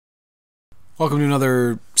Welcome to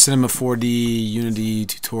another Cinema 4D Unity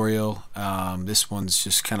tutorial. This one's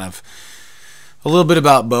just kind of a little bit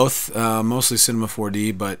about both, mostly Cinema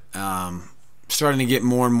 4D, but starting to get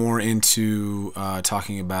more and more into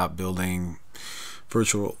talking about building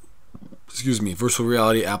virtual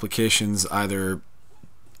reality applications, either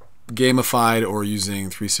gamified or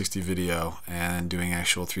using 360 video and doing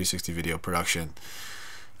actual 360 video production.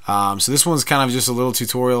 So this one's kind of just a little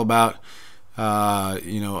tutorial about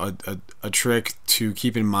a trick to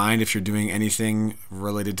keep in mind if you're doing anything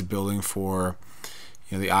related to building for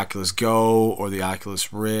the Oculus Go or the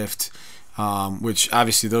Oculus Rift, which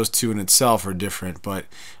obviously those two in itself are different, but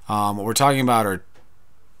what we're talking about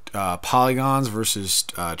are polygons versus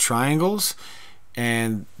triangles,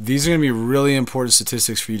 and these are going to be really important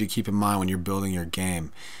statistics for you to keep in mind when you're building your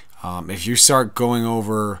game. If you start going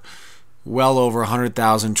over well over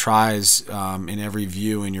 100,000 tries in every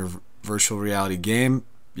view in your virtual reality game,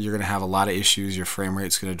 you're going to have a lot of issues. Your frame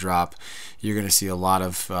rate's going to drop. You're going to see a lot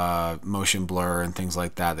of motion blur and things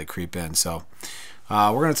like that creep in. So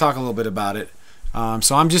we're going to talk a little bit about it.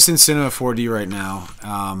 So I'm just in Cinema 4D right now.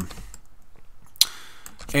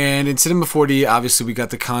 And in Cinema 4D, obviously we got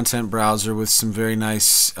the content browser with some very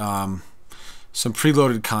nice, some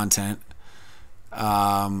preloaded content.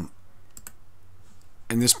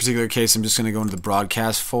 In this particular case, I'm just going to go into the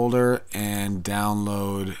broadcast folder and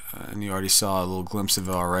download, and you already saw a little glimpse of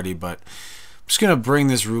it already, but I'm just going to bring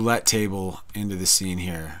this roulette table into the scene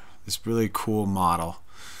here, this really cool model.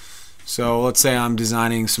 So let's say I'm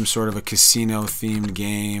designing some sort of a casino themed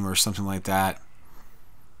game or something like that,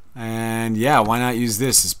 and yeah, why not use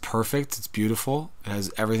this? It's perfect, it's beautiful, it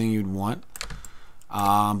has everything you'd want,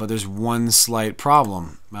 but there's one slight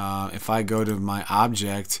problem. If I go to my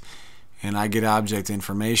object and I get object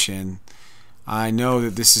information, I know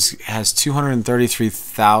that this has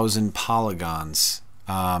 233,000 polygons,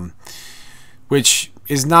 which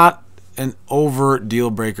is not an overt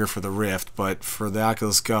deal breaker for the Rift, but for the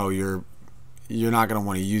Oculus Go, you're not going to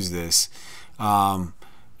want to use this, and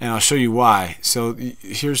I'll show you why. So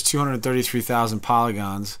here's 233,000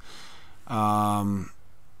 polygons. Now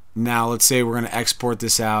let's say we're going to export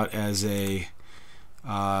this out as a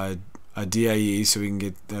DIE, so we can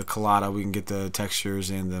get the collada, we can get the textures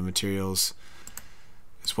and the materials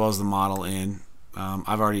as well as the model in.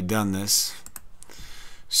 I've already done this,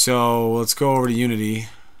 so let's go over to Unity,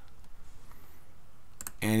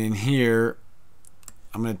 and in here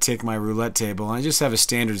I'm going to take my roulette table, and I just have a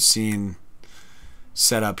standard scene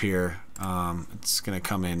set up here. It's going to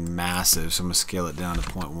come in massive, so I'm going to scale it down to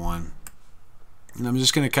 0.1, and I'm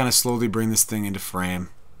just going to kind of slowly bring this thing into frame.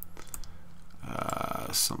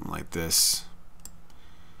 Something like this.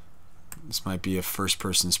 This might be a first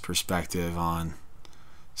person's perspective on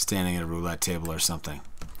standing at a roulette table or something.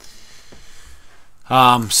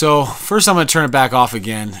 So first I'm going to turn it back off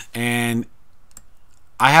again, and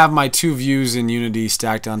I have my two views in Unity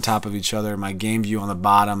stacked on top of each other, my game view on the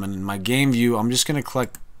bottom, and in my game view I'm just going to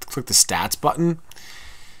click the stats button.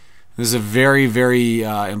 This is a very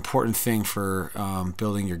important thing for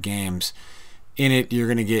building your games. In it, you're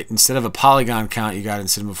going to get, instead of a polygon count you got in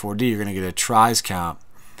Cinema 4D, you're going to get a tries count,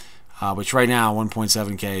 which right now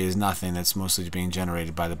 1.7K is nothing. That's mostly being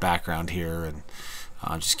generated by the background here, and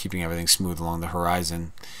just keeping everything smooth along the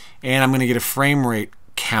horizon. And I'm going to get a frame rate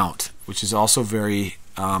count, which is also very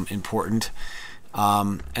important,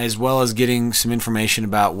 as well as getting some information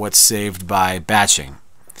about what's saved by batching.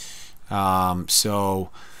 So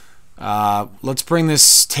let's bring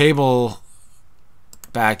this table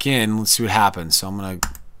back in. Let's see what happens. So I'm going to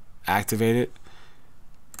activate it,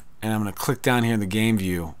 and I'm going to click down here in the game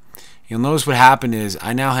view. You'll notice what happened is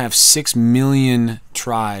I now have 6 million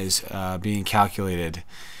tries being calculated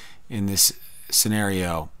in this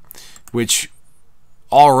scenario, which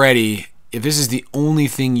already, if this is the only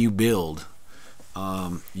thing you build,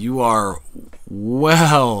 you are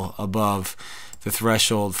well above the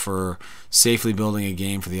threshold for safely building a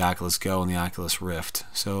game for the Oculus Go and the Oculus Rift.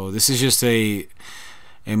 So this is just a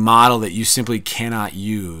model that you simply cannot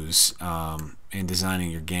use in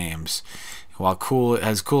designing your games. While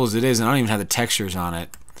as cool as it is, and I don't even have the textures on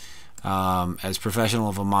it, as professional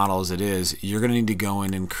of a model as it is, you're going to need to go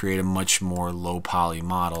in and create a much more low poly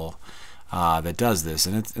model that does this,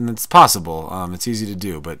 and it's possible. It's easy to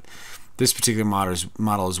do, but this particular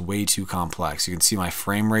model is way too complex. You can see my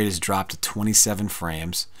frame rate has dropped to 27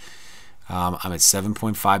 frames. I'm at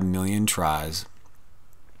 7.5 million tries.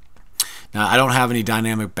 Now I don't have any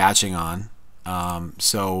dynamic batching on,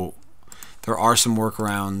 so there are some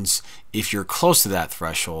workarounds if you're close to that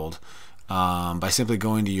threshold, by simply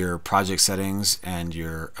going to your project settings and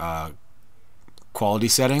your quality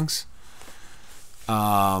settings.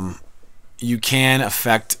 You can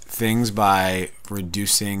affect things by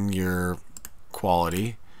reducing your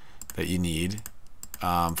quality that you need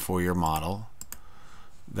for your model.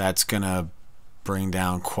 That's gonna bring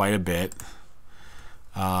down quite a bit.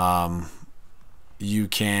 You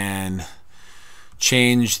can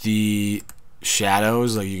change the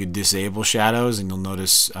shadows, like you could disable shadows, and you'll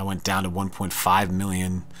notice I went down to 1.5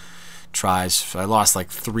 million tries. So I lost like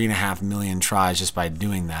 3.5 million tries just by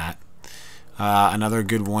doing that. Another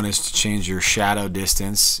good one is to change your shadow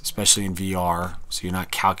distance, especially in VR, so you're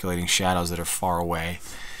not calculating shadows that are far away.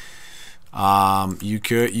 You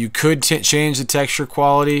could change the texture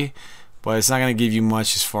quality, but it's not going to give you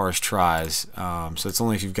much as far as tries. So it's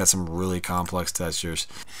only if you've got some really complex textures.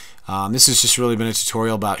 This has just really been a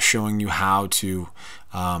tutorial about showing you how to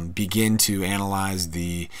begin to analyze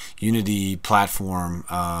the Unity platform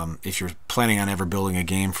if you're planning on ever building a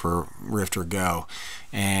game for Rift or Go,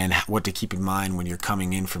 and what to keep in mind when you're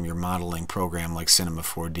coming in from your modeling program like Cinema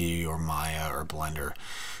 4D or Maya or Blender.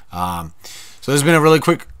 So this has been a really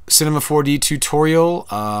quick Cinema 4D tutorial.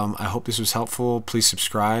 I hope this was helpful. Please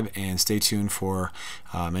subscribe and stay tuned for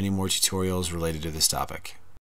many more tutorials related to this topic.